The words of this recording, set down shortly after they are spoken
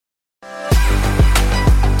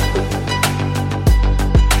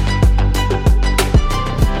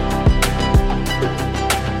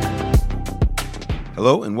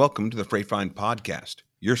Hello and welcome to the Freight Find Podcast,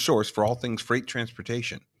 your source for all things freight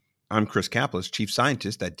transportation. I'm Chris Kaplis, Chief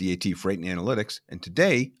Scientist at DAT Freight and Analytics, and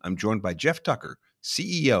today I'm joined by Jeff Tucker,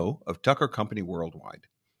 CEO of Tucker Company Worldwide.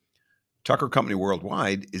 Tucker Company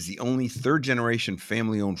Worldwide is the only third-generation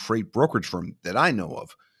family-owned freight brokerage firm that I know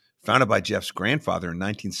of. Founded by Jeff's grandfather in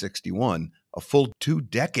 1961, a full 2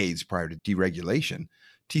 decades prior to deregulation,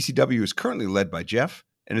 TCW is currently led by Jeff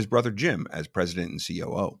and his brother Jim as president and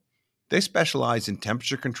COO. They specialize in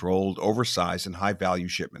temperature-controlled, oversized, and high-value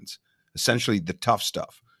shipments, essentially the tough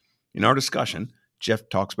stuff. In our discussion, Jeff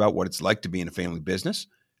talks about what it's like to be in a family business,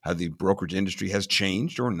 how the brokerage industry has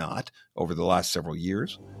changed or not over the last several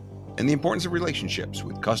years, and the importance of relationships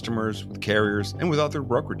with customers, with carriers, and with other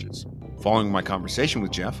brokerages. Following my conversation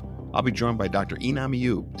with Jeff, I'll be joined by Dr. Enam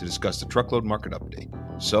Ayub to discuss the truckload market update.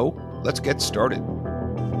 So, let's get started.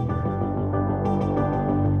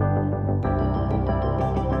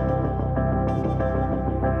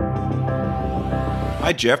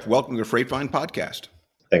 Hi, Jeff. Welcome to the Freight Find Podcast.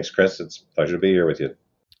 Thanks, Chris. It's a pleasure to be here with you.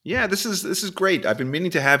 Yeah, this is great. I've been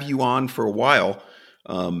meaning to have you on for a while,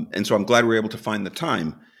 and so I'm glad we're able to find the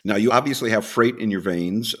time. Now, you obviously have freight in your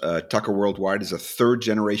veins. Tucker Worldwide is a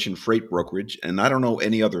third-generation freight brokerage, and I don't know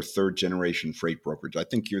any other third-generation freight brokerage. I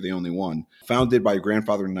think you're the only one. Founded by your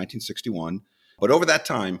grandfather in 1961. But over that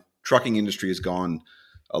time, trucking industry has gone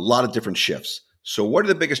a lot of different shifts. So what are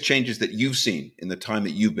the biggest changes that you've seen in the time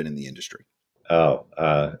that you've been in the industry? I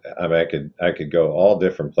could go all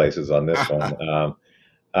different places on this one.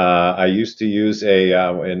 I used to use in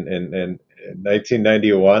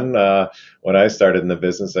 1991 when I started in the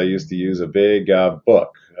business. I used to use a big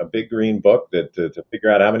big green book to figure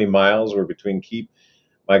out how many miles were between keep.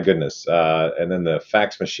 My goodness! And then the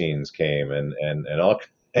fax machines came and all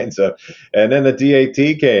kinds of, and then the DAT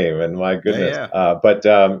came, and my goodness! Yeah.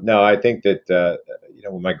 No, I think that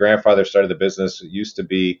when my grandfather started the business, it used to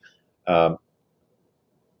be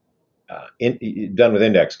done with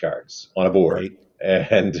index cards on a board, Right.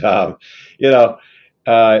 and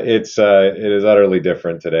it is utterly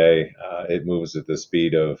different today. It moves at the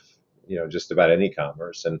speed of just about any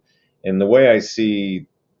commerce, and the way I see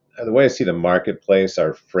the marketplace,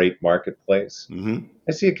 our freight marketplace,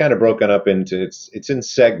 I see it kind of broken up into it's in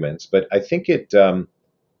segments, but I think it's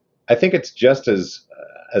just as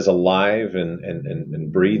alive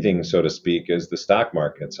and breathing, so to speak, as the stock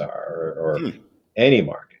markets are, or any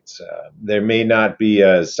markets. There may not be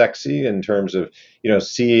as sexy in terms of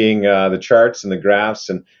seeing the charts and the graphs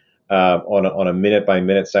and on a minute by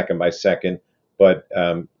minute, second by second. But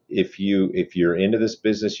if you're into this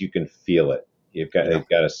business, you can feel it. You've got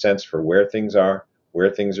a sense for where things are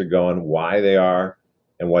going, why they are,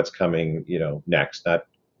 and what's coming. Next, not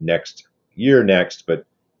next year, but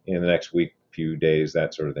in the next week, few days,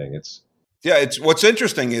 that sort of thing. It's what's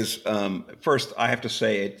interesting is, first, I have to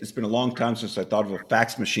say it's been a long time since I thought of a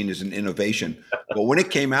fax machine as an innovation. But when it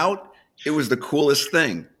came out, it was the coolest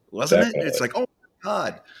thing, wasn't it? It's like, oh my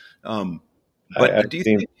God. I've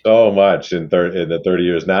seen so much in the 30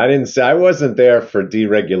 years now. I wasn't there for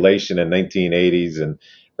deregulation in 1980s and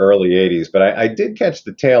early 80s, but I did catch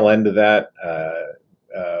the tail end of that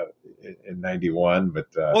in 91. But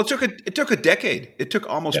well, it took a decade. It took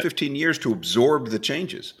almost 15 years to absorb the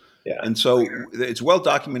changes. Yeah. And so it's well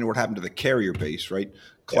documented what happened to the carrier base, right?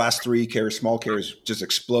 Class 3 carriers, small carriers just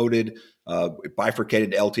exploded,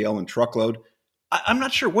 bifurcated LTL and truckload. I'm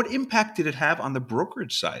not sure, what impact did it have on the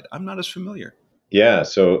brokerage side? I'm not as familiar. Yeah.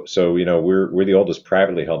 So we're the oldest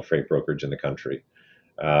privately held freight brokerage in the country.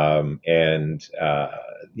 Back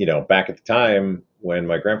at the time when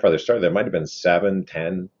my grandfather started, there might have been 7,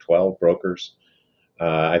 10, 12 brokers.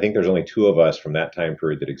 I think there's only 2 of us from that time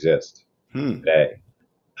period that exist today.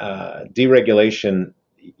 Deregulation,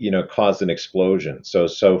 caused an explosion.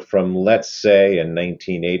 So from, let's say, in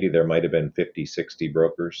 1980, there might have been 50, 60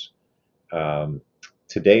 brokers.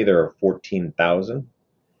 Today, there are 14,000.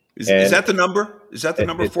 Is that the number? Is that the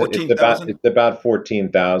number, 14,000? It's about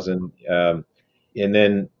 14,000. And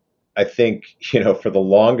then I think, for the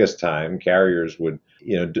longest time, carriers would,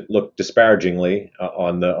 look disparagingly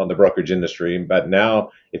on the brokerage industry. But now,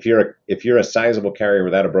 if you're a sizable carrier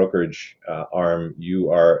without a brokerage arm, you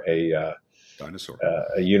are a dinosaur,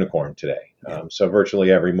 a unicorn today. Yeah. So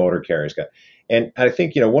virtually every motor carrier's got. And I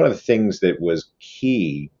think, one of the things that was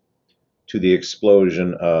key to the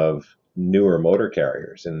explosion of newer motor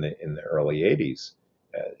carriers in the early 80s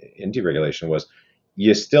in deregulation was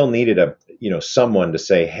you still needed someone to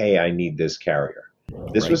say, hey, I need this carrier.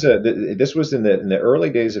 This was in the early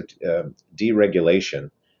days of deregulation.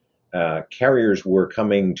 Carriers were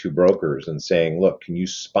coming to brokers and saying, look, can you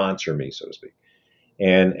sponsor me, so to speak?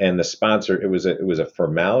 And the sponsor, it was a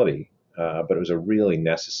formality but it was a really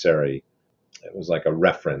necessary. It was like a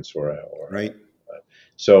reference Right.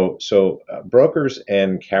 brokers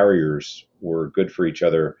and carriers were good for each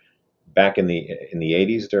other back in the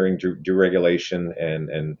 80s during deregulation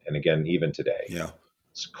and again even today. Yeah.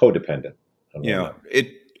 It's codependent on one Yeah. another.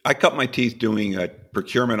 I cut my teeth doing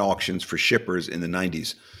procurement auctions for shippers in the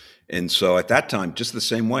 90s. And so at that time, just the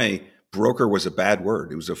same way, broker was a bad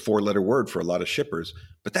word. It was a 4-letter word for a lot of shippers,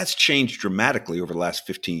 but that's changed dramatically over the last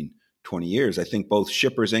 15, 20 years. I think both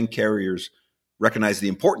shippers and carriers recognize the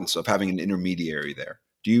importance of having an intermediary there.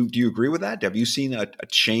 Do you agree with that? Have you seen a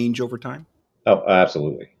change over time? Oh,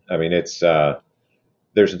 absolutely. I mean, it's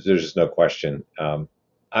there's just no question.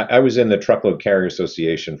 I was in the Truckload Carrier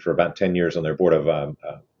Association for about 10 years on their board of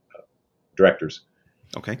directors,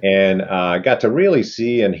 Okay. and I got to really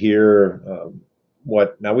see and hear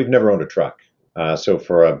what. Now we've never owned a truck, so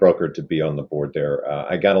for a broker to be on the board there,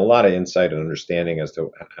 I got a lot of insight and understanding as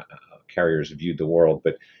to how carriers viewed the world.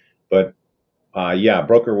 But yeah,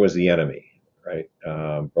 broker was the enemy, right?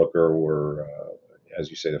 Broker were, as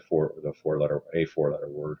you say, the four letter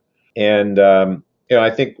word, and I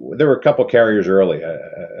think there were a couple carriers early.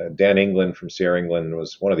 Dan England from Sierra England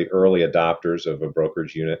was one of the early adopters of a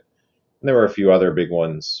brokerage unit. And there were a few other big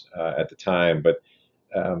ones at the time, but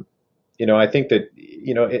um, I think that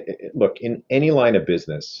look, in any line of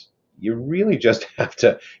business, you really just have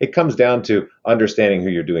to. It comes down to understanding who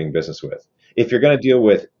you're doing business with. If you're going to deal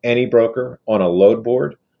with any broker on a load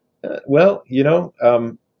board, well, you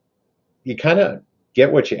kind of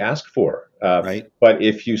get what you ask for. Right. But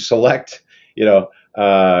if you select,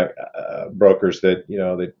 brokers that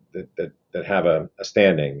that have a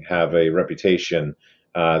standing, have a reputation,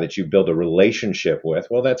 that you build a relationship with,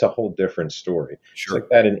 well, that's a whole different story. It's like Sure.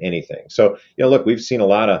 that in anything. So, look, we've seen a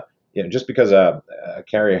lot of, just because a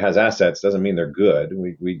carrier has assets doesn't mean they're good.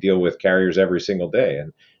 We deal with carriers every single day,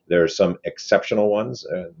 and there's some exceptional ones,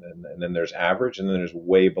 and then there's average, and then there's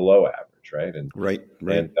way below average, right? Right.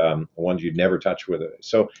 Right. And ones you'd never touch with it.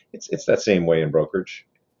 So it's that same way in brokerage.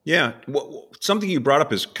 Yeah. Well, something you brought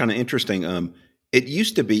up is kind of interesting. It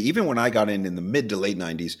used to be, even when I got in the mid to late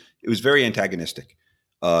 90s, it was very antagonistic.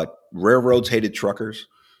 Railroads hated truckers,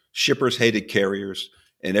 shippers hated carriers,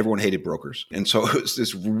 and everyone hated brokers. And so it was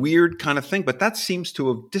this weird kind of thing, but that seems to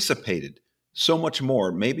have dissipated so much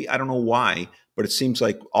more. Maybe, I don't know why, but it seems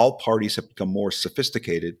like all parties have become more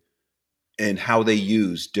sophisticated in how they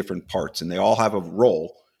use different parts, and they all have a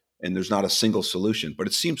role, and there's not a single solution. But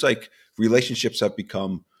it seems like relationships have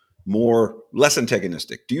become less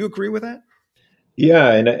antagonistic. Do you agree with that?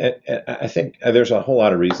 Yeah, and I think there's a whole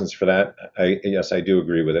lot of reasons for that. Yes, I do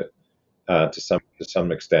agree with it to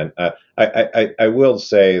some extent. I will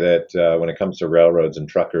say that when it comes to railroads and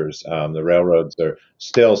truckers, the railroads are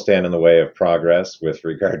still stand in the way of progress with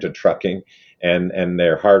regard to trucking, and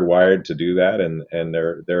they're hardwired to do that, and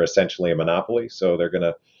they're essentially a monopoly, so they're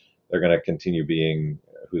gonna continue being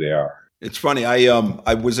who they are. It's funny.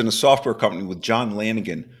 I was in a software company with John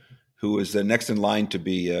Lanigan, who was the next in line to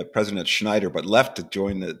be president of Schneider, but left to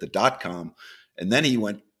join the dot com, and then he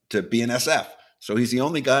went to BNSF. So he's the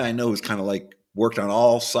only guy I know who's kind of like worked on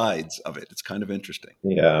all sides of it. It's kind of interesting.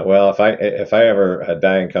 Yeah, well, if I ever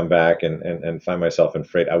die and come back and find myself in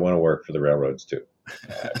freight, I want to work for the railroads too.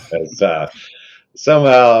 'Cause,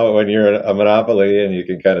 somehow, when you're a monopoly and you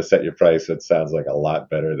can kind of set your price, it sounds like a lot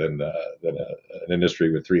better an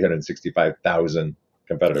industry with 365,000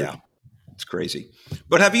 competitors. Yeah, it's crazy.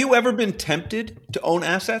 But have you ever been tempted to own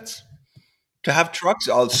assets, to have trucks,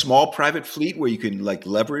 a small private fleet where you can like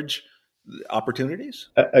leverage opportunities?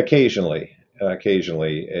 Occasionally,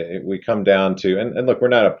 we come down to, and look, we're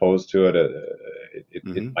not opposed to it. It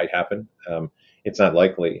Hmm. might happen. It's not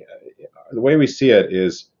likely. The way we see it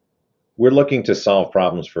is we're looking to solve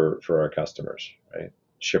problems for our customers, right?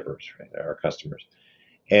 Shippers, right? Our customers,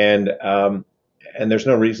 and um, and there's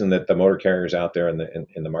no reason that the motor carriers out there in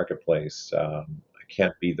the marketplace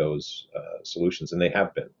can't be those solutions, and they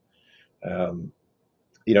have been. Um,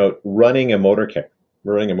 running a motor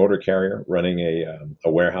carrier, running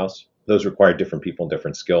a warehouse, those require different people and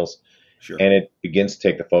different skills, Sure. and it begins to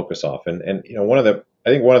take the focus off. And one of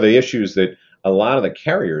the issues that a lot of the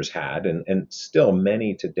carriers had, and still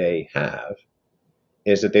many today have,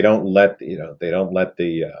 is that they don't let the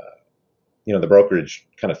brokerage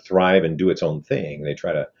kind of thrive and do its own thing. They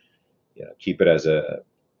try to keep it as a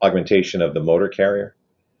augmentation of the motor carrier,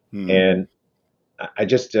 Hmm. and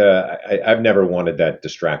I've never wanted that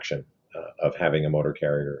distraction of having a motor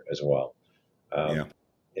carrier as well. Yeah. Um,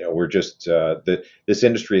 we're just this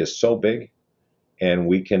industry is so big, and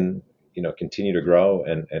we can continue to grow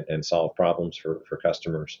and solve problems for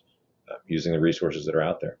customers using the resources that are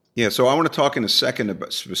out there. Yeah, so I want to talk in a second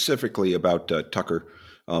specifically about Tucker,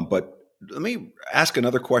 but let me ask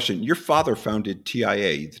another question. Your father founded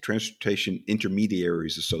TIA, the Transportation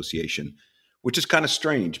Intermediaries Association, which is kind of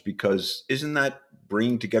strange because isn't that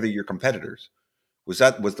bringing together your competitors? Was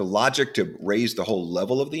the logic to raise the whole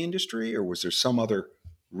level of the industry, or was there some other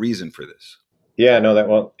reason for this? Yeah,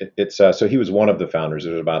 no, it's so he was one of the founders.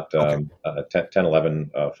 There was about Okay. 10,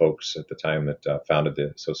 11 folks at the time that founded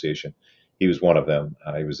the association. He was one of them.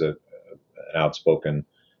 He was an outspoken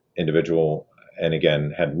individual, and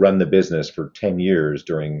again had run the business for 10 years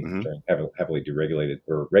during heavily deregulated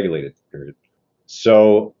or regulated period.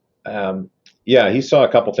 So yeah, he saw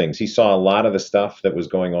a couple things. He saw a lot of the stuff that was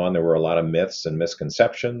going on. There were a lot of myths and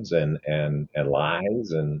misconceptions and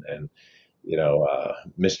lies and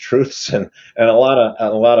mistruths and a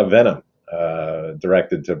lot of venom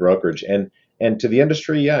directed to brokerage and to the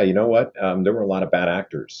industry. Yeah, you know what? There were a lot of bad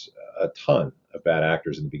actors, a ton of bad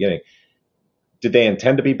actors in the beginning. Did they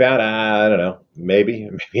intend to be bad? I don't know. Maybe,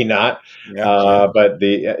 maybe not. Yeah. But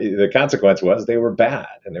the consequence was they were bad,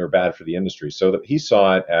 and they were bad for the industry. So that he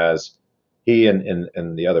saw it as he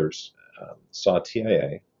and the others saw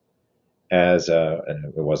TIA as and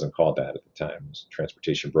it wasn't called that at the time. It was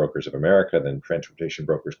Transportation Brokers of America, then Transportation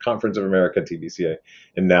Brokers Conference of America, TBCA,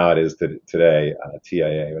 and now it is today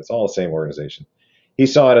TIA. It's all the same organization. He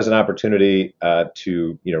saw it as an opportunity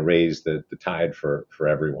to raise the tide for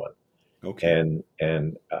everyone. Okay.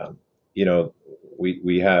 And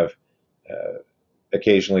we have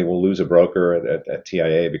occasionally we'll lose a broker at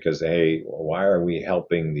TIA because, hey, why are we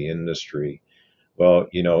helping the industry? Well,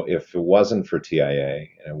 if it wasn't for TIA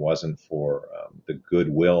and it wasn't for the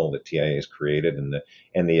goodwill that TIA has created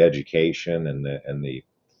and the education and the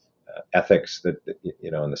ethics that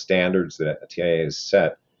and the standards that TIA has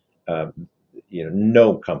set,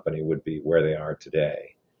 no company would be where they are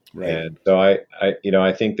today. Right. And so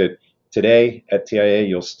I think that today at TIA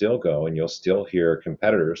you'll still go and you'll still hear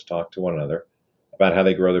competitors talk to one another about how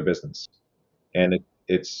they grow their business. And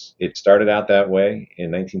it started out that way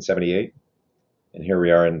in 1978. And here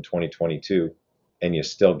we are in 2022, and you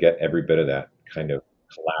still get every bit of that kind of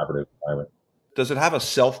collaborative environment. Does it have a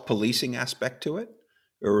self-policing aspect to it,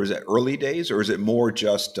 or is it early days, or is it more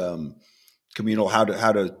just communal? How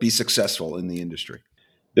to be successful in the industry?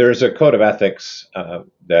 There's a code of ethics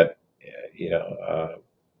that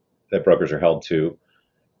that brokers are held to,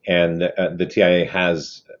 and the TIA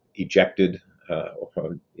has ejected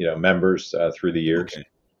members through the years. Okay.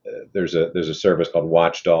 There's a service called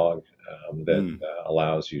Watchdog that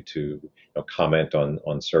allows you to comment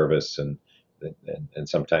on service and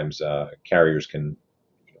sometimes carriers can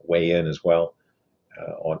weigh in as well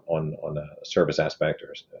on a service aspect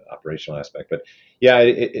or operational aspect. But yeah,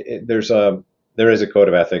 there is a code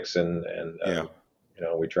of ethics and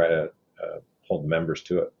we try to hold members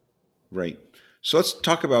to it. Right. So let's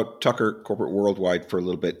talk about Tucker Corporate Worldwide for a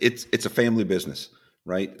little bit. It's a family business,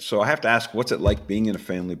 right? So I have to ask, what's it like being in a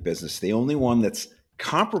family business? The only one that's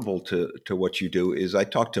comparable to what you do is I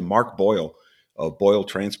talked to Mark Boyle of Boyle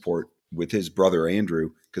Transport with his brother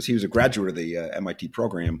Andrew, because he was a graduate of the MIT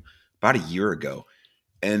program about a year ago.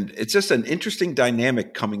 And it's just an interesting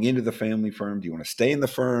dynamic coming into the family firm. Do you want to stay in the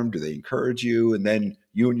firm? Do they encourage you? And then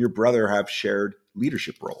you and your brother have shared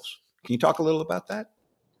leadership roles. Can you talk a little about that?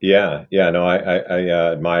 Yeah. No,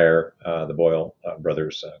 I admire the Boyle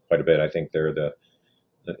brothers quite a bit. I think they're the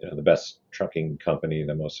best trucking company,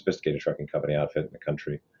 the most sophisticated trucking company outfit in the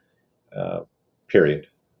country, period.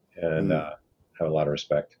 And have a lot of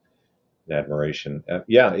respect and admiration.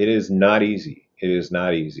 Yeah, it is not easy. It is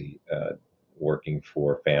not easy working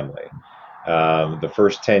for family. The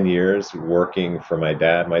first 10 years working for my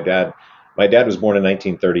dad was born in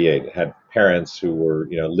 1938. Had parents who were,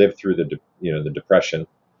 lived through the Depression.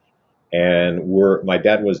 And my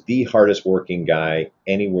dad was the hardest working guy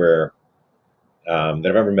anywhere that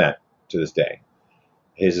I've ever met to this day.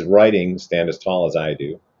 His writings stand as tall as I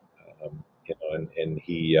do, and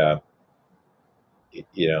he,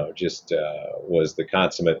 just was the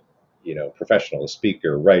consummate, professional,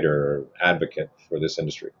 speaker, writer, advocate for this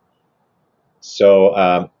industry.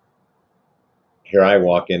 So here I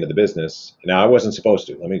walk into the business. Now I wasn't supposed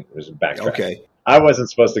to. Let me just backtrack. Okay. I wasn't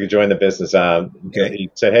supposed to join the business. Okay. He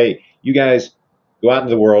said, "Hey, you guys go out into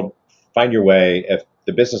the world, find your way. If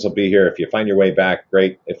the business will be here, if you find your way back,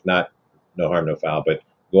 great. If not, no harm, no foul. But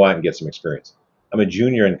go out and get some experience." I'm a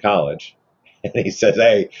junior in college, and he says,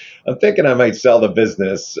 "Hey, I'm thinking I might sell the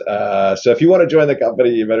business. So if you want to join the company,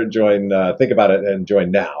 you better join. Think about it and join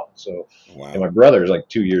now." So, wow. And my brother's like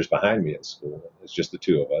 2 years behind me in school. It's just the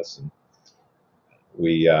two of us, and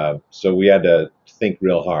we had to think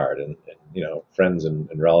real hard. And friends and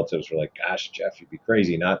relatives were like, "Gosh, Jeff, you'd be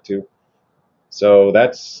crazy not to." So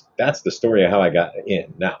that's the story of how I got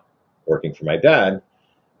in. Now, working for my dad,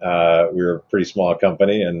 we were a pretty small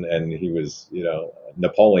company, and he was,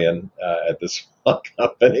 Napoleon at this small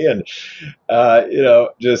company, and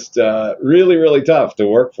just really, really tough to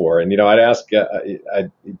work for. And I'd ask,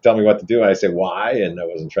 I'd tell me what to do. I say why, and I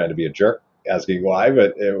wasn't trying to be a jerk asking why,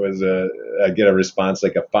 but it was I get a response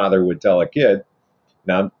like a father would tell a kid.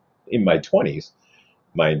 Now I'm in my 20s,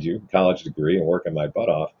 mind you, college degree and working my butt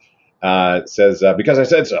off. Says because I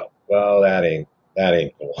said so. Well, that ain't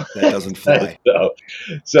cool. That doesn't fly.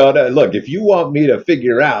 so look, if you want me to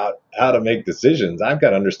figure out how to make decisions, I've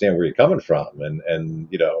got to understand where you're coming from, and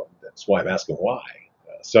that's why I'm asking why.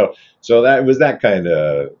 So that was that kind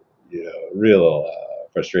of real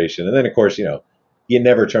frustration, and then of course you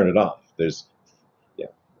never turn it off. There's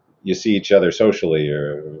you see each other socially,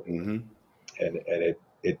 or and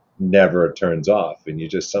it never turns off,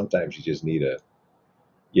 and sometimes you just need a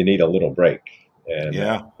little break, and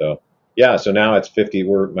so now it's 50.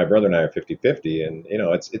 My brother and I are 50-50, and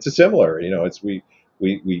it's a similar.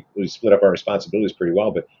 We split up our responsibilities pretty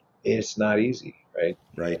well, but it's not easy, right?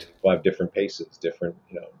 Right. We'll have different paces, different,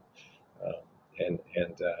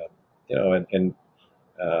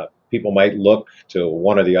 people might look to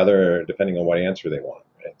one or the other depending on what answer they want,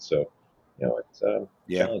 right? So, it's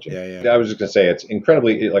challenging. Yeah. I was just gonna say it's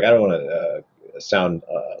incredibly I don't want to sound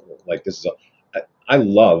like this is. I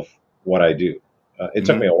love what I do. It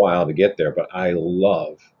took me a while to get there, but I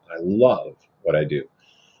love what I do.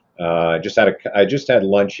 I just had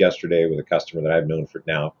lunch yesterday with a customer that I've known for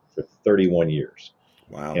 31 years.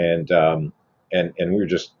 Wow. And we were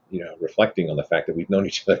just reflecting on the fact that we've known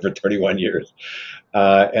each other for 31 years,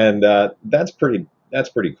 and that's pretty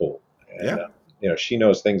cool. And, she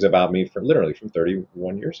knows things about me from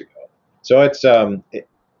 31 years ago. So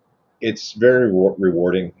it's very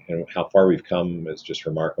rewarding, and how far we've come is just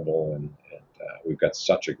remarkable, and we've got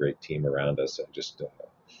such a great team around us. I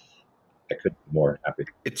couldn't be more happy.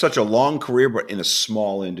 It's such a long career, but in a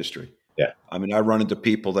small industry. Yeah. I mean, I run into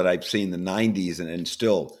people that I've seen in the 90s and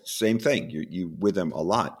still same thing. You with them a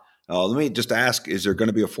lot. Let me just ask, is there going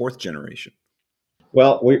to be a fourth generation?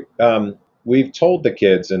 Well, we've told the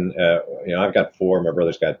kids, and I've got 4, my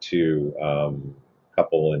brother's got 2,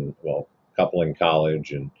 couple in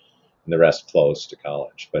college, and the rest close to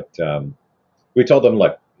college. But we told them,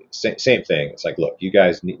 look, same thing. It's like, look, you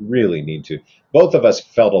guys really need to. Both of us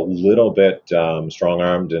felt a little bit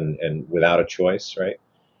strong-armed and without a choice, right?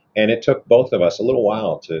 And it took both of us a little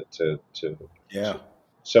while to. Yeah.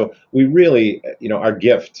 So we really, our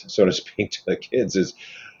gift, so to speak, to the kids is,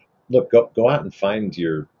 look, go out and find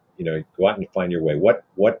your, way.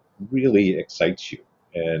 What really excites you,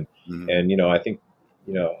 and I think,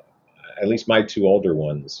 at least my 2 older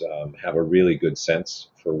ones have a really good sense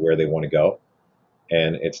for where they want to go,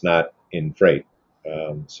 and it's not in freight.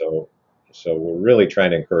 So we're really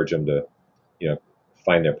trying to encourage them to,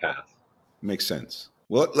 find their path. Makes sense.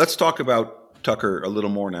 Well, let's talk about Tucker a little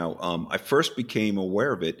more now. I first became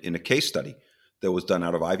aware of it in a case study that was done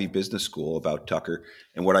out of Ivy Business School about Tucker,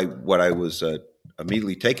 and what I was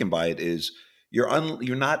immediately taken by it is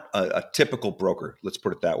you're not a typical broker, let's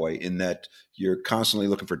put it that way, in that you're constantly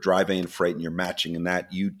looking for dry van freight and you're matching in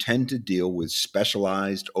that. You tend to deal with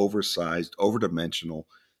specialized, oversized, overdimensional,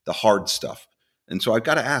 the hard stuff. And so I've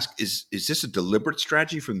got to ask, is this a deliberate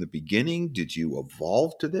strategy from the beginning? Did you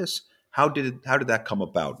evolve to this? How did that come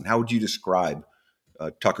about? And how would you describe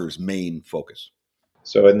Tucker's main focus?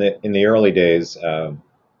 So in the early days,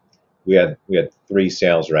 we had 3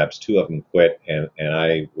 sales reps. 2 of them quit, and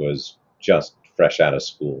I was just fresh out of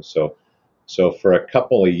school. So for a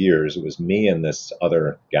couple of years, it was me and this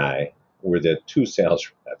other guy were the 2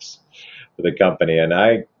 sales reps for the company, and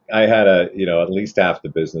I had at least half the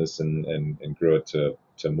business and grew it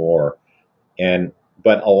to more.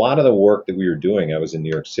 But a lot of the work that we were doing, I was in New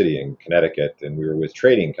York City and Connecticut, and we were with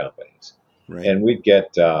trading companies, right. And we'd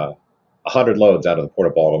get 100 loads out of the Port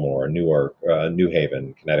of Baltimore, Newark, New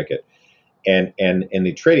Haven, Connecticut, and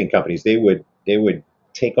the trading companies, they would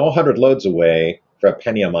take all 100 loads away for a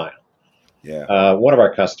penny a mile. Yeah. One of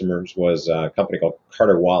our customers was a company called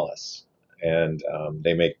Carter Wallace, and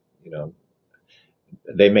they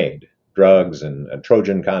made drugs and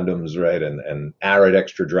Trojan condoms, right, and Arid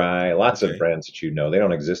Extra Dry, lots of brands that they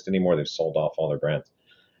don't exist anymore. They've sold off all their brands.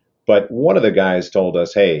 But one of the guys told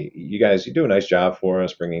us, hey, you guys, you do a nice job for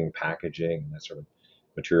us bringing packaging and that sort of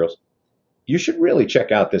materials. You should really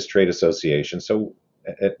check out this trade association. So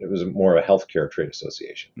it was more of a healthcare trade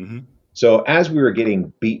association. Mm-hmm. So as we were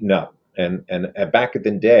getting beaten up And back in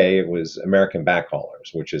the day, it was American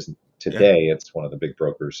Backhaulers, which is Yeah. today it's one of the big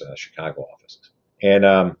brokers, Chicago offices.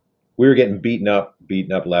 And we were getting beaten up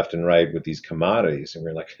left and right with these commodities, and we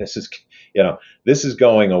are like, this is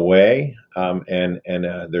going away, and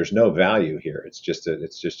there's no value here. It's just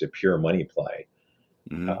a pure money play.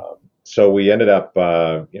 Mm-hmm. So we ended up,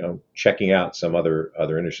 checking out some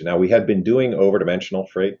other industry. Now we had been doing over-dimensional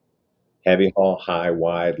freight, heavy haul, high,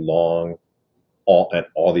 wide, long,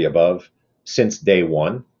 all the above since day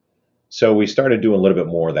one. So we started doing a little bit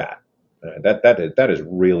more of that. That is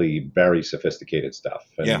really very sophisticated stuff.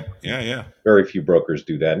 And Yeah. very few brokers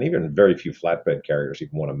do that, and even very few flatbed carriers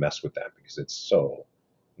even want to mess with that because it's so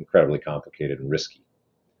incredibly complicated and risky.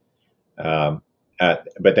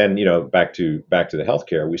 But then, back to the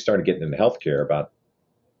healthcare, we started getting into healthcare about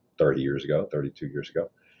 32 years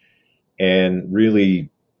ago, and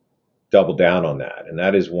really double down on that. And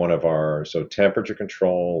that is one of our, so temperature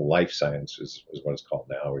control, life science is what it's called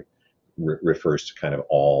now. It refers to kind of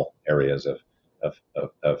all areas of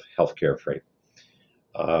healthcare freight,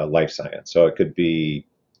 life science. So it could be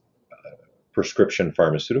prescription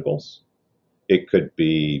pharmaceuticals. It could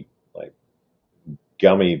be like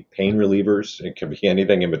gummy pain relievers. It could be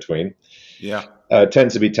anything in between. Yeah. It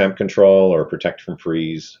tends to be temp control or protect from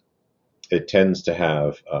freeze. It tends to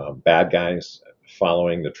have bad guys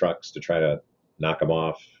following the trucks to try to knock them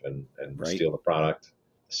off and Right. steal the product.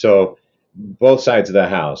 So both sides of the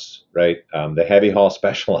house, right? The heavy haul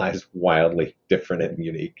specialized, wildly different and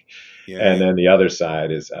unique. Yeah. And then the other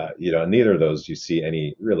side is, neither of those you see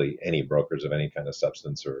any brokers of any kind of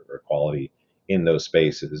substance or quality in those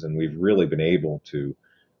spaces. And we've really been able to,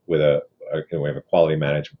 with we have a quality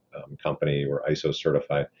management company, we're ISO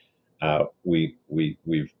certified.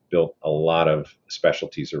 We've built a lot of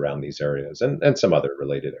specialties around these areas and some other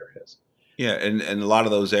related areas. Yeah, and a lot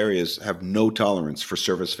of those areas have no tolerance for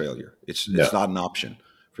service failure. It's not an option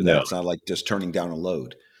for that. No. It's not like just turning down a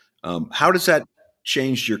load. How does that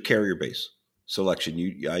change your carrier base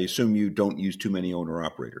selection? I assume you don't use too many owner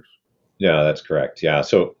operators. Yeah, that's correct. Yeah,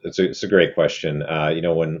 so it's a great question.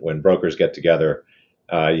 When brokers get together,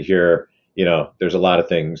 you hear, there's a lot of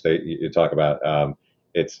things that you talk about.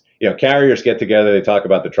 It's, carriers get together, they talk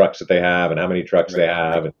about the trucks that they have and how many trucks they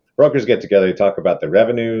have. And brokers get together, they talk about the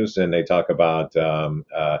revenues, and they talk about,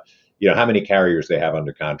 how many carriers they have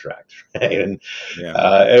under contract, right? And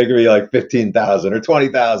it could be like 15,000 or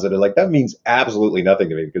 20,000. And like, that means absolutely nothing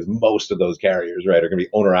to me because most of those carriers, right, are going to be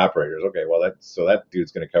owner operators. Okay, well, that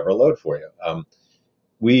dude's going to cover a load for you.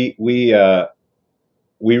 We need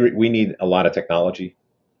a lot of technology,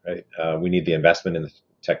 right? We need the investment in the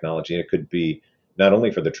technology. It could be not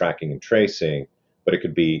only for the tracking and tracing, but it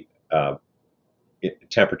could be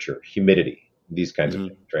temperature, humidity, these kinds of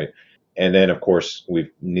things, right? And then, of course,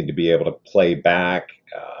 we need to be able to play back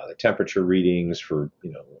the temperature readings for,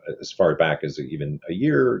 as far back as even a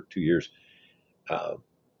year, 2 years.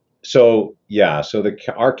 So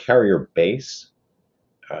our carrier base,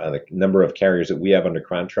 the number of carriers that we have under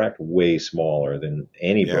contract, way smaller than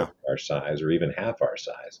any broker our size or even half our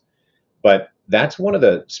size. But that's one of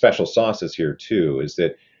the special sauces here too, is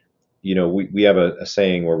that, we have a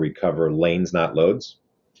saying where we cover lanes, not loads.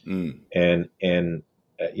 And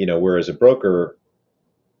whereas a broker,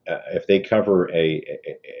 if they cover a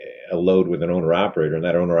load with an owner operator, and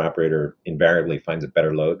that owner operator invariably finds a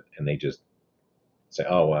better load, and they just say,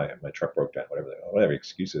 "Oh, my truck broke down," whatever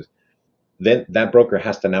excuses, then that broker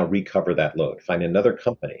has to now recover that load, find another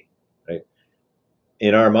company, right?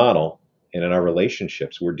 In our model and in our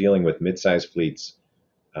relationships, we're dealing with mid-sized fleets,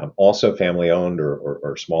 also family-owned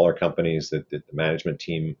or smaller companies that the management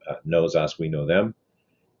team knows us, we know them.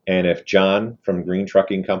 And if John from Green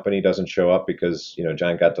Trucking Company doesn't show up because,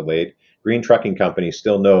 John got delayed, Green Trucking Company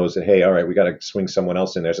still knows that, hey, all right, we got to swing someone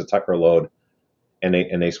else in. There's a Tucker load, and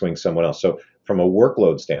they swing someone else. So from a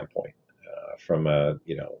workload standpoint,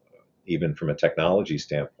 even from a technology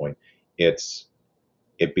standpoint,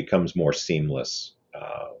 it becomes more seamless,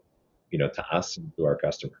 to us and to our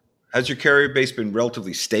customer. Has your carrier base been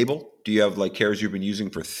relatively stable? Do you have like carriers you've been using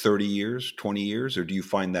for 30 years, 20 years, or do you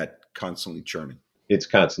find that constantly churning? It's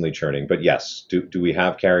constantly churning, but yes, do we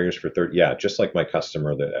have carriers for 30? Yeah, just like my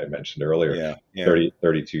customer that I mentioned earlier,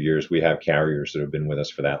 32 years, we have carriers that have been with us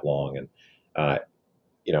for that long. And,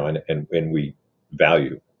 and we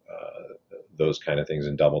value those kind of things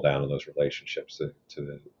and double down on those relationships to the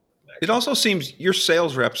maximum. It also seems your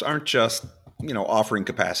sales reps aren't just, offering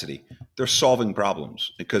capacity. They're solving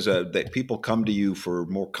problems because people come to you for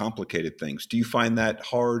more complicated things. Do you find that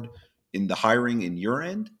hard in the hiring in your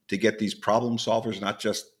end to get these problem solvers, not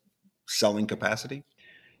just selling capacity?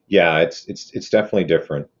 Yeah, it's definitely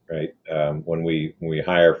different, right? When we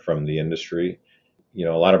hire from the industry, a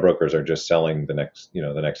lot of brokers are just selling the next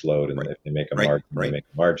load, and Right, if they make a right, margin, they right, make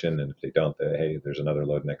a margin, and if they don't, hey, there's another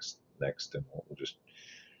load next, and we'll just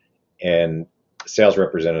and sales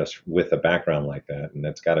representatives with a background like that, and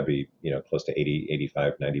that's got to be close to 80,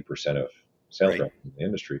 85, 90% of sales right. reps in the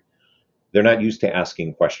industry. They're not used to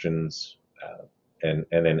asking questions, and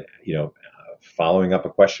then following up a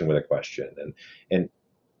question with a question, and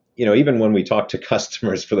even when we talk to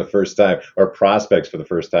customers for the first time or prospects for the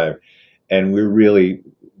first time, and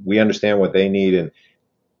we understand what they need, and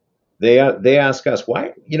they ask us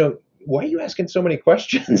why are you asking so many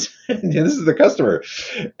questions? And this is the customer,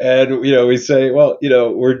 and we say, well,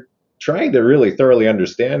 we're trying to really thoroughly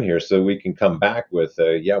understand here, so we can come back with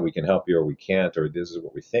yeah, we can help you, or we can't, or this is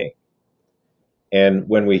what we think. And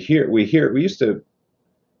when we used to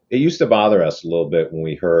it used to bother us a little bit when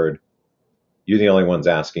we heard you're the only ones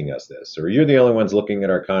asking us this, or you're the only ones looking at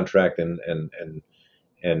our contract and and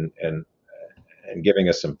and giving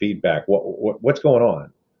us some feedback. What's going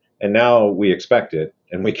on? And now we expect it,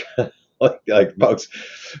 and we like folks,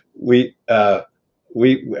 we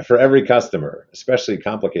for every customer, especially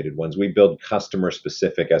complicated ones, we build customer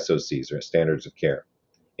specific SOCs, or standards of care,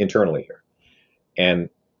 internally here, and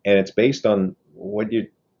it's based on what you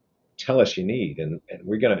tell us you need, and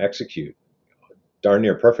we're going to execute darn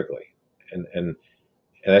near perfectly, and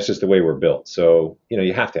that's just the way we're built. So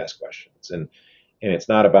you have to ask questions, and it's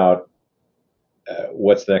not about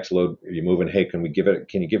what's the next load are you moving? Hey, can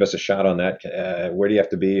you give us a shot on that? Where do you have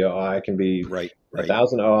to be? Oh, I can be Right, right.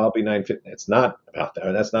 1,000. Oh, I'll be 950. It's not about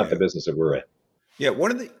that. That's not Yeah. the business that we're in. Yeah,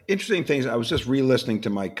 one of the interesting things, I was just re-listening to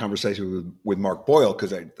my conversation with Mark Boyle, because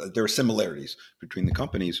there are similarities between the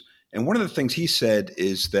companies. And one of the things he said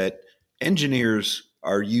is that engineers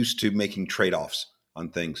are used to making trade-offs on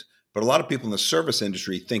things. But a lot of people in the service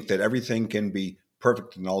industry think that everything can be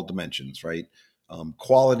perfect in all dimensions, right?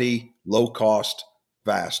 Quality, low cost,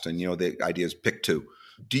 fast. And, the idea is pick two.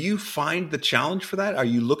 Do you find the challenge for that? Are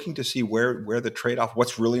you looking to see where the trade-off,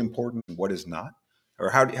 what's really important and what is not? Or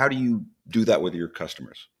how do you do that with your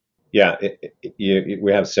customers? Yeah,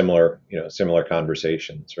 we have similar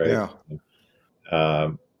conversations, right? Yeah.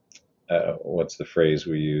 Um, what's the phrase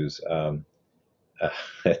we use?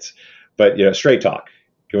 It's, but straight talk.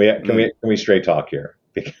 Can we straight talk here?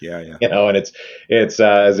 Yeah, yeah. And it's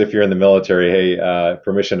as if you're in the military. Hey,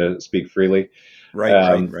 permission to speak freely. Right,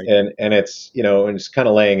 right. And it's and just kind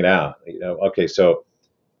of laying it out. Okay, so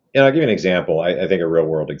I'll give you an example. I think a real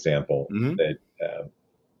world example that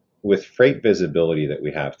with freight visibility that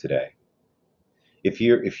we have today, if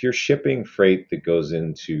you're shipping freight that goes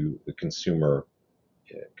into the consumer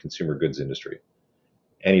goods industry,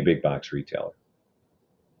 any big box retailer,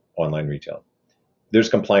 online retail, there's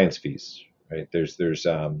compliance fees, right? There's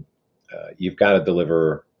you've got to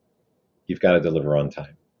deliver on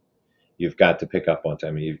time. You've got to pick up on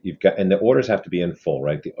time. You've got, and the orders have to be in full,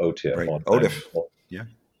 right? The OTIF, Right. on time. OTIF. Yeah.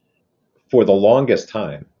 For the longest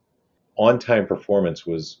time, on-time performance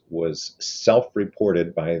was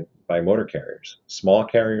self-reported by motor carriers, small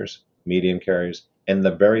carriers, medium carriers, and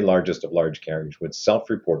the very largest of large carriers would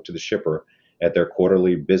self-report to the shipper at their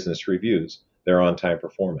quarterly business reviews their on-time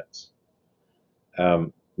performance.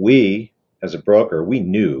 We, as a broker, we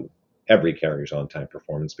knew every carrier's on-time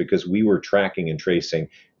performance because we were tracking and tracing.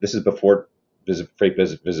 This is before freight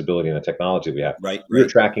visibility and the technology we have. Right. We were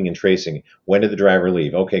tracking and tracing. When did the driver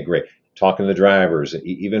leave? Okay, great. Talking to the drivers,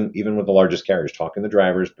 even with the largest carriers, talking to the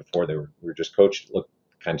drivers before we were just coached. Look,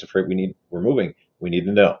 kinds of freight we're moving. We need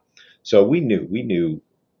to know. So we knew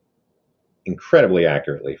incredibly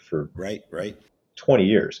accurately for right 20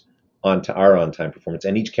 years our on-time performance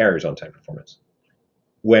and each carrier's on-time performance.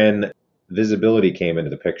 When visibility came into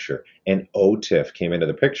the picture and OTIF came into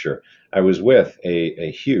the picture, I was with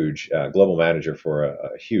a huge global manager for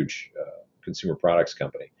a huge consumer products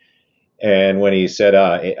company. And when he said,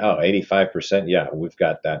 85%, yeah, we've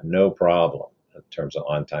got that, no problem in terms of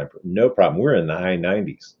on time, no problem. We're in the high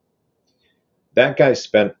 90s. That guy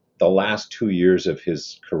spent the last 2 years of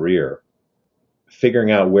his career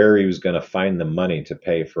figuring out where he was going to find the money to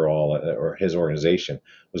pay for all, or his organization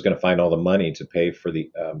was going to find all the money to pay for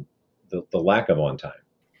the lack of on time.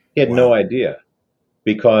 He had no idea,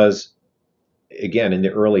 because again, in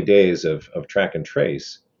the early days of track and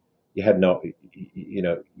trace, you had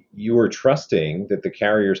you were trusting that the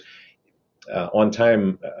carriers on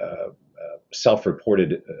time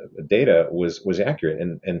self-reported data was accurate,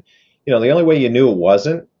 and the only way you knew it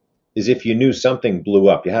wasn't is if you knew something blew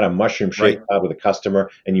up. You had a mushroom shake out with a customer,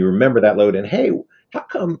 and you remember that load, and hey, how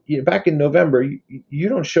come back in November you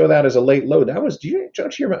don't show that as a late load? That was,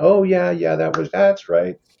 don't you remember? Oh yeah, that's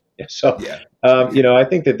right. So, Yeah. I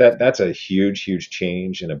think that's a huge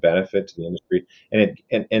change and a benefit to the industry.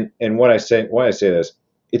 And why I say this,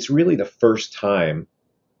 it's really the first time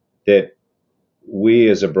that we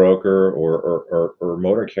as a broker or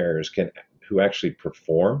motor carriers who actually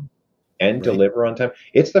perform and Right. deliver on time.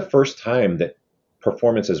 It's the first time that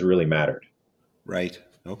performance has really mattered. Right.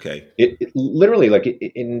 Okay. It literally, like,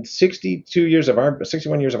 in 61 years of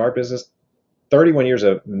our business, 31 years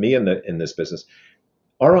of me in this business,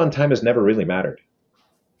 our on time has never really mattered,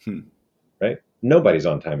 Hmm. right? Nobody's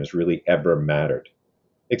on time has really ever mattered,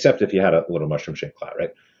 except if you had a little mushroom shaped cloud,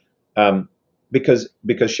 right? Um, because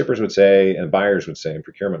shippers would say, and buyers would say, and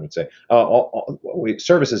procurement would say,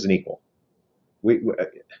 service isn't equal. We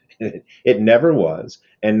it never was,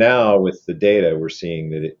 and now with the data, we're seeing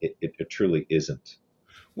that it truly isn't.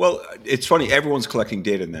 Well, it's funny. Everyone's collecting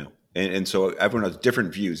data now, and so everyone has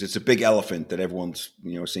different views. It's a big elephant that everyone's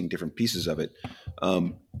seeing different pieces of it.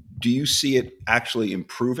 Um, do you see it actually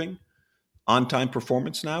improving on-time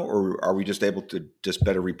performance now, or are we just able to just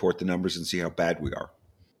better report the numbers and see how bad we are?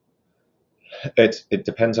 It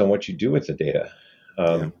depends on what you do with the data.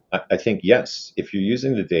 Yeah. I think, yes, if you're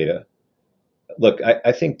using the data. Look,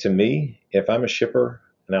 I think, to me, if I'm a shipper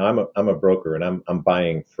now, I'm a broker, and I'm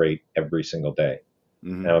buying freight every single day,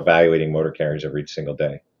 and Hmm. I'm evaluating motor carriers every single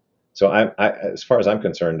day. So as far as I'm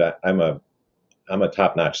concerned, I'm a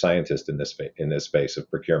top-notch scientist in this space of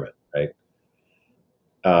procurement, right?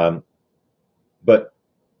 Um, but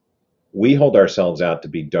we hold ourselves out to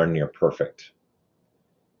be darn near perfect.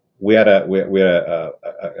 We had a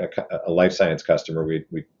life science customer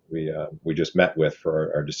we just met with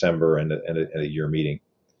for our December and a year meeting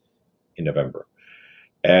in November,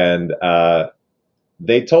 and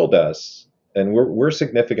they told us, and we're a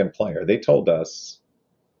significant player. They told us,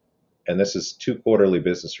 and this is 2 quarterly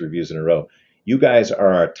business reviews in a row, you guys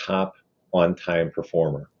are our top on time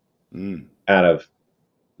performer Mm. out of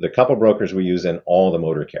the couple brokers we use in all the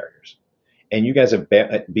motor carriers. And you guys have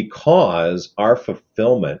because our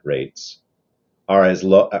fulfillment rates are as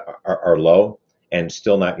low are low, and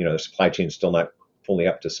still not, the supply chain is still not fully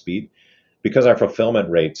up to speed, because our fulfillment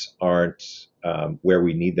rates aren't where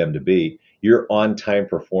we need them to be. Your on time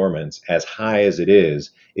performance, as high as it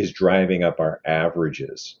is driving up our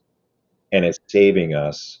averages, and it's saving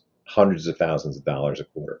us hundreds of thousands of dollars a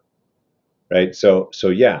quarter, right? So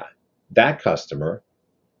yeah, that customer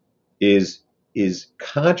is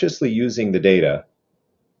consciously using the data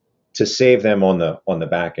to save them on the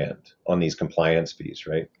back end on these compliance fees,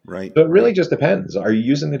 right? Right. So it really Right. just depends. Are you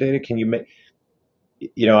using the data? Can you make?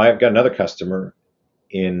 I've got another customer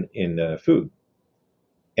in food,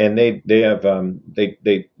 and they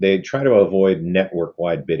try to avoid network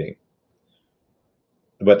wide bidding,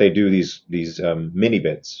 but they do these mini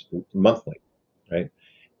bids monthly, right?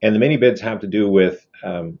 And the mini bids have to do with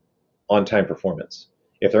on time performance.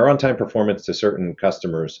 If their on time performance to certain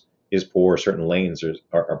customers is poor, certain lanes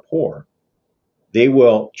are poor, they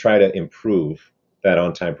will try to improve that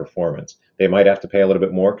on time performance. They might have to pay a little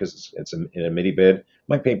bit more because it's in a mini bid.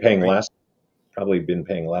 Might be paying Right. less, probably been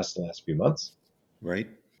paying less the last few months, Right.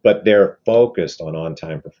 but they're focused on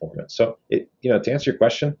time performance. So to answer your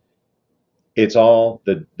question, it's all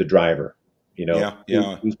the driver. Yeah.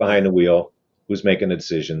 Yeah. Who's Yeah. behind the wheel, who's making the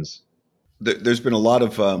decisions. There's been a lot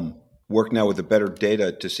of work now with the better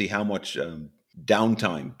data to see how much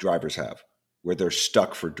downtime drivers have, where they're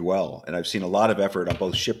stuck for dwell. And I've seen a lot of effort on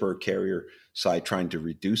both shipper carrier side trying to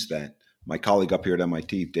reduce that. My colleague up here at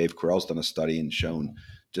MIT, Dave Carell's done a study and shown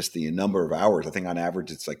just the number of hours. I think on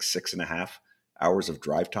average it's like 6.5 hours of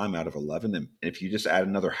drive time out of 11. And if you just add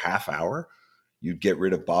another half hour, you'd get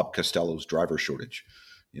rid of Bob Costello's driver shortage.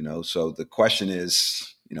 So the question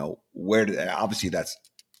is, where did obviously that's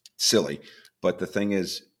silly. But the thing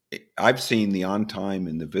is, I've seen the on time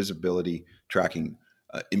and the visibility tracking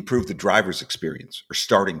improve the driver's experience, or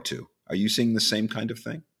starting to. Are you seeing the same kind of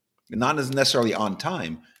thing? Not as necessarily on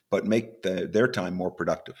time, but make their time more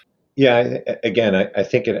productive. Yeah, again, I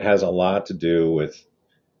think it has a lot to do with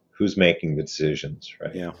who's making the decisions,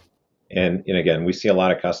 right? Yeah. And again, we see a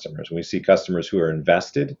lot of customers. We see customers who are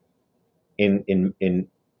invested in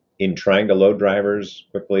trying to load drivers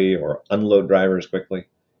quickly or unload drivers quickly,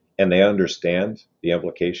 and they understand the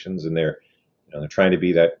implications, and they're trying to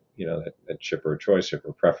be that shipper of choice,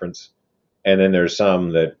 shipper preference. And then there's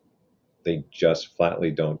some that they just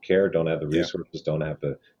flatly don't care, don't have the Yeah. resources, don't have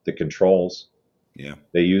the controls. Yeah.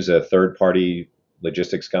 They use a third party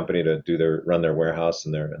logistics company to run their warehouse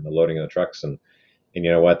and the loading of the trucks, and you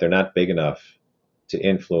know what? They're not big enough to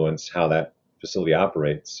influence how that facility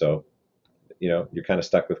operates. So you're kind of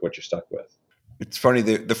stuck with what you're stuck with. It's funny,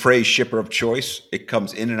 the phrase shipper of choice, it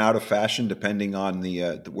comes in and out of fashion depending on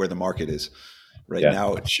where the market is. Right Yeah,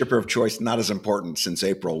 now, shipper of choice not as important since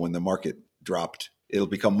April when the market dropped. It'll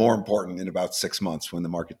become more important in about 6 months when the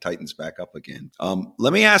market tightens back up again.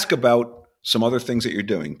 Let me ask about some other things that you're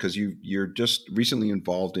doing, because you're just recently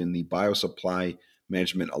involved in the Biosupply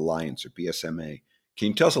Management Alliance, or BSMA. Can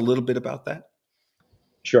you tell us a little bit about that?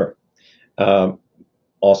 sure. Um,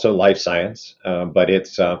 Also life science, but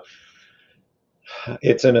it's an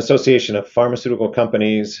association of pharmaceutical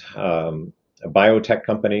companies, biotech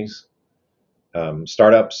companies,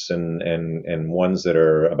 startups, and ones that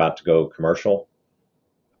are about to go commercial,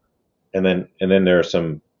 and then there are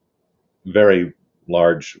some very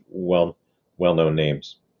large, well known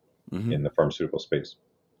names in Mm-hmm. the pharmaceutical space,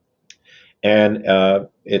 and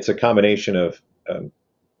it's a combination of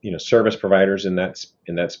service providers in that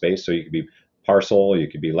space. So you could be parcel, you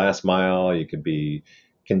could be last mile, you could be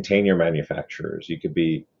container manufacturers, you could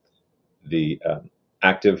be the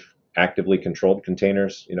actively controlled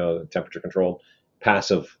containers, temperature controlled,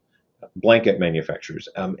 passive blanket manufacturers,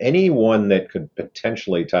 anyone that could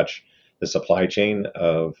potentially touch the supply chain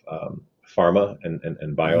of pharma and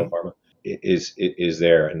Mm-hmm. biopharma is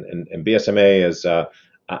there, and BSMA is.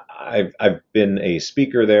 I've been a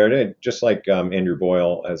speaker there, just like Andrew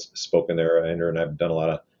Boyle has spoken there. Andrew and I've done a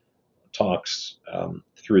lot of talks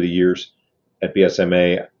through the years at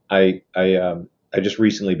BSMA. I just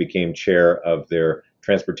recently became chair of their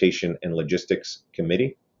Transportation and Logistics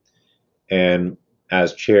Committee, and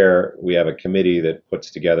as chair, we have a committee that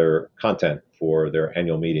puts together content for their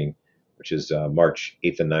annual meeting, which is March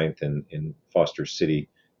 8th and 9th in Foster City,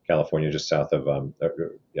 California, just south of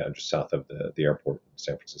the airport in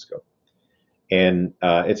San Francisco. And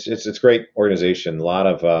it's great organization.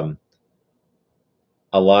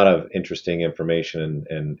 A lot of interesting information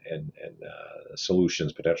and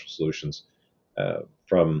solutions, potential solutions,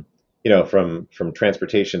 from from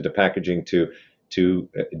transportation to packaging to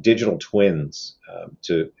digital twins,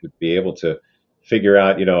 to be able to figure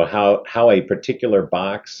out how a particular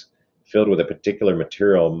box filled with a particular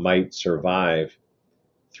material might survive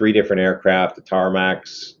three different aircraft, the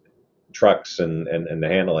tarmacs, trucks, and the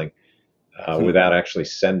handling, without actually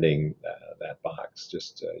sending that box,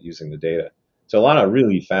 just using the data. So a lot of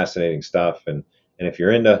really fascinating stuff, and if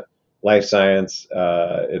you're into life science,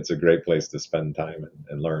 it's a great place to spend time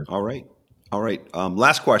and learn. All right. All right.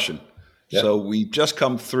 Last question. Yeah. So we've just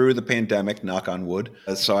come through the pandemic, knock on wood.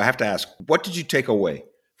 So I have to ask, what did you take away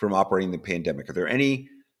from operating the pandemic? Are there any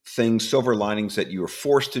things, silver linings, that you were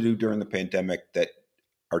forced to do during the pandemic that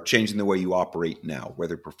are changing the way you operate now,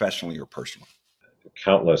 whether professionally or personally?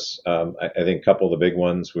 Countless. I think a couple of the big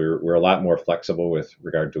ones. We're a lot more flexible with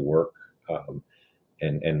regard to work,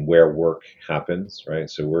 and where work happens. Right.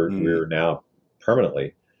 So we're Mm, now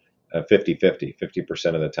permanently 50-50.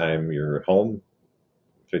 50% of the time you're home,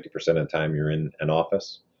 50% of the time you're in an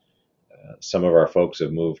office. Some of our folks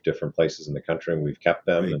have moved different places in the country, and we've kept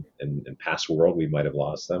them. right. And in past world, we might have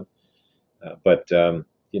lost them. But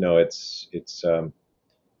it's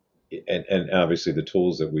and obviously the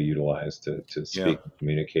tools that we utilize to Yeah. speak and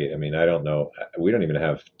communicate. I mean, I don't know. We don't even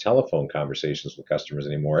have telephone conversations with customers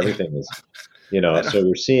anymore. Yeah. Everything is, I know. so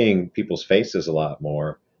we're seeing people's faces a lot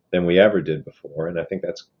more than we ever did before, and I think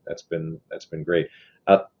that's been great.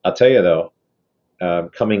 I'll tell you though,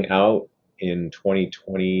 coming out in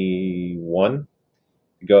 2021,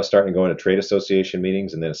 starting to go into trade association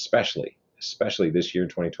meetings, and then especially this year in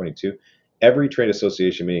 2022, every trade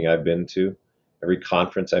association meeting I've been to, every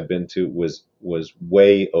conference I've been to was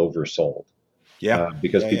way oversold, Yeah.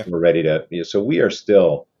 because Yeah. Yeah. people are ready to. So we are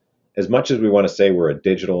still, as much as we want to say we're a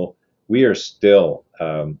digital, we are still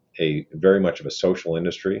a very much of a social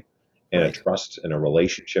industry, and a Right. trust and a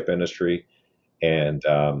relationship industry, and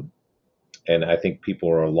I think people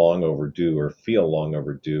are long overdue, or feel long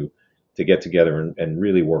overdue, to get together and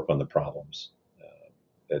really work on the problems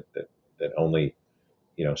that only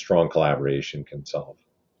strong collaboration can solve.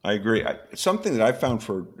 I agree. Something that I found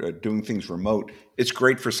for doing things remote, it's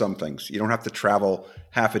great for some things. You don't have to travel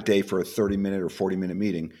half a day for a 30-minute or 40-minute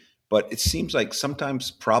meeting, but it seems like sometimes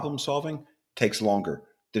problem solving takes longer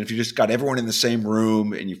than if you just got everyone in the same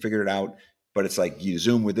room and you figured it out. But it's like you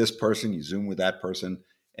Zoom with this person, you Zoom with that person,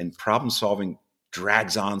 and problem solving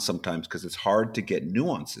drags on sometimes because it's hard to get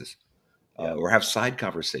nuances, Yeah. or have side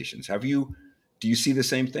conversations. Do you see the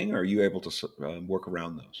same thing, or are you able to work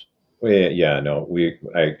around those? Well, yeah, no,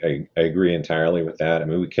 I agree entirely with that. I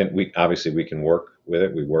mean, we obviously we can work with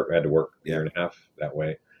it. Had to work a year Yeah. and a half that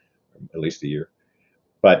way, at least a year.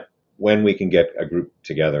 But when we can get a group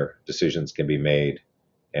together, decisions can be made,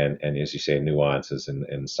 and as you say, nuances and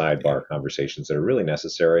Yeah. sidebar conversations that are really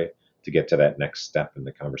necessary. to get to that next step in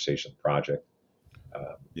the conversation project,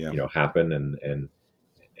 happen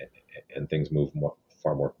and things move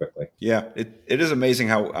far more quickly. Yeah, it is amazing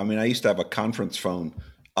how, I used to have a conference phone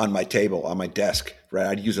on my table, on my desk, right?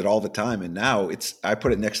 I'd use it all the time. And now I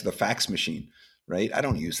put it next to the fax machine, right? I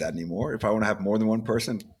don't use that anymore. If I want to have more than one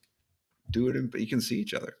person do it, and you can see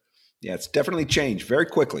each other. Yeah, it's definitely changed very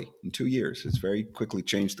quickly in 2 years. It's very quickly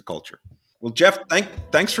changed the culture. Well, Jeff,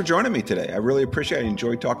 thanks for joining me today. I really appreciate it. I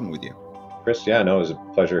enjoyed talking with you. Chris, it was a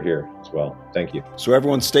pleasure here as well. Thank you. So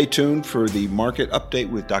everyone stay tuned for the market update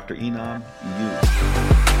with Dr. Inam Ayub.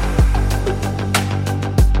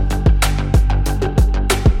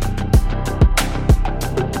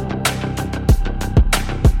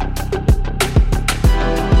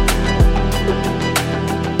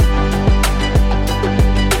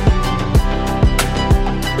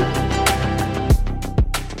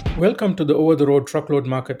 Welcome to the Over-the-Road Truckload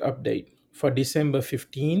Market Update for December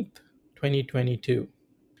 15th, 2022.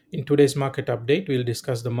 In today's market update, we'll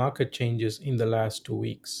discuss the market changes in the last 2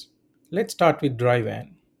 weeks. Let's start with dry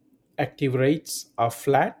van. Active rates are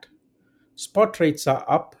flat. Spot rates are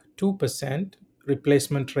up 2%.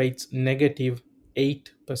 Replacement rates negative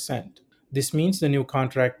 8%. This means the new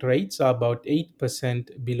contract rates are about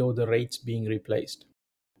 8% below the rates being replaced.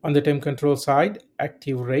 On the temp control side,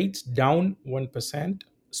 active rates down 1%.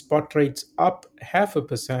 Spot rates up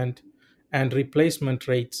 0.5%, and replacement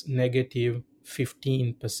rates negative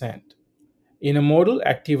 15%. In a modal,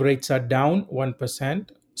 active rates are down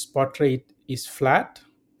 1%, spot rate is flat,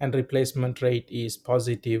 and replacement rate is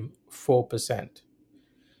positive 4%.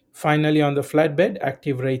 Finally, on the flatbed,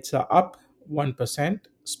 active rates are up 1%,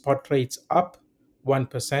 spot rates up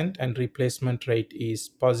 1%, and replacement rate is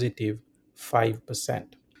positive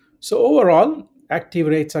 5%. So overall, active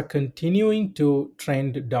rates are continuing to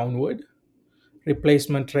trend downward.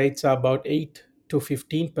 Replacement rates are about 8 to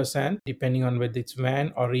 15%, depending on whether it's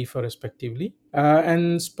van or reefer respectively.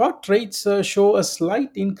 And spot rates show a slight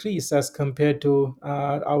increase as compared to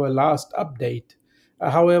our last update.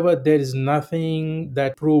 However, there is nothing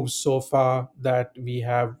that proves so far that we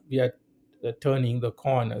are turning the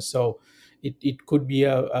corner. So it could be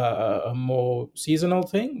a more seasonal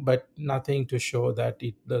thing, but nothing to show that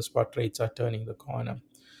the spot rates are turning the corner.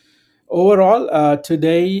 Overall,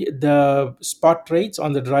 today, the spot rates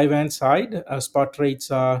on the dry van side, spot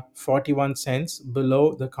rates are 41 cents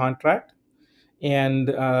below the contract. And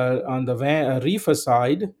on the reefer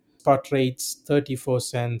side, spot rates 34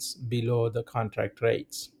 cents below the contract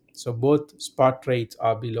rates. So both spot rates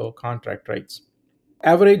are below contract rates.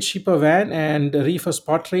 Average shipper van and reefer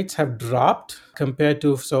spot rates have dropped compared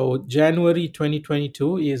to, January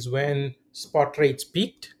 2022 is when spot rates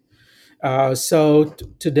peaked.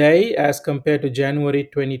 Today, as compared to January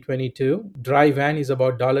 2022, dry van is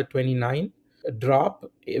about $1.29, a drop,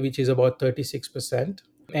 which is about 36%.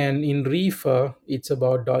 And in reefer, it's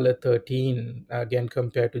about $1.13, again,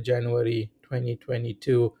 compared to January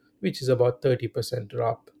 2022, which is about 30%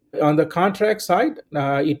 drop. On the contract side,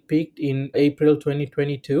 it peaked in April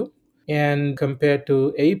 2022. And compared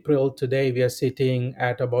to April, today we are sitting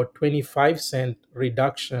at about 25-cent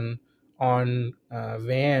reduction on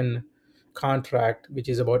van contract, which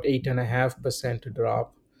is about 8.5%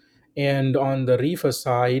 drop. And on the reefer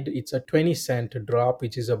side, it's a 20-cent drop,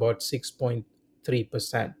 which is about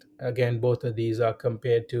 6.3%. Again, both of these are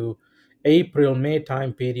compared to April-May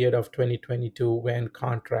time period of 2022 when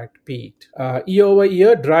contract peaked. Year over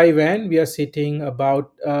year, dry van, we are sitting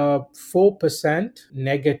about 4%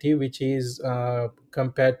 negative, which is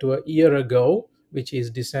compared to a year ago, which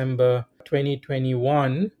is December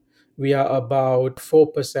 2021. We are about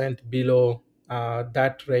 4% below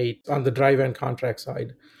that rate on the dry van contract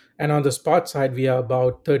side. And on the spot side, we are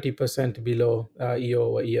about 30% below year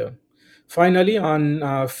over year. Finally,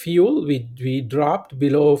 on fuel, we dropped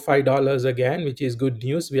below $5 again, which is good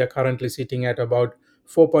news. We are currently sitting at about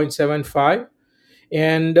 4.75,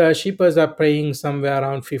 and shippers are paying somewhere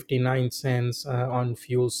around 59 cents on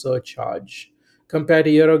fuel surcharge. Compared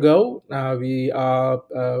to a year ago,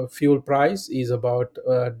 fuel price is about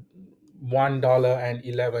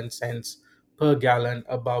 $1.11 per gallon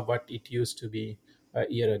above what it used to be a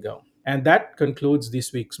year ago. And that concludes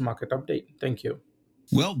this week's market update. Thank you.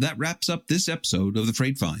 Well, that wraps up this episode of The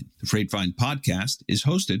Freight Find. The Freight Find podcast is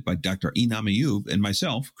hosted by Dr. Inam Ayub and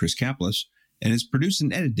myself, Chris Kaplis, and is produced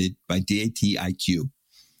and edited by DATIQ.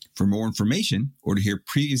 For more information or to hear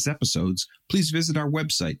previous episodes, please visit our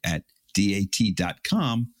website at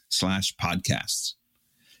dat.com/podcasts.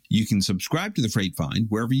 You can subscribe to The Freight Find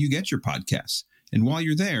wherever you get your podcasts, And while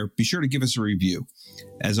you're there, be sure to give us a review.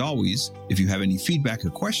 As always, if you have any feedback or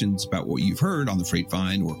questions about what you've heard on the Freight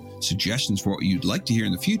Find or suggestions for what you'd like to hear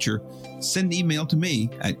in the future, send an email to me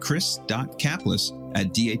at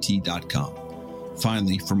chris.kaplis@dat.com.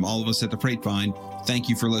 Finally, from all of us at the Freight Find, thank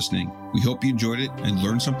you for listening. We hope you enjoyed it and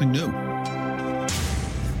learned something new.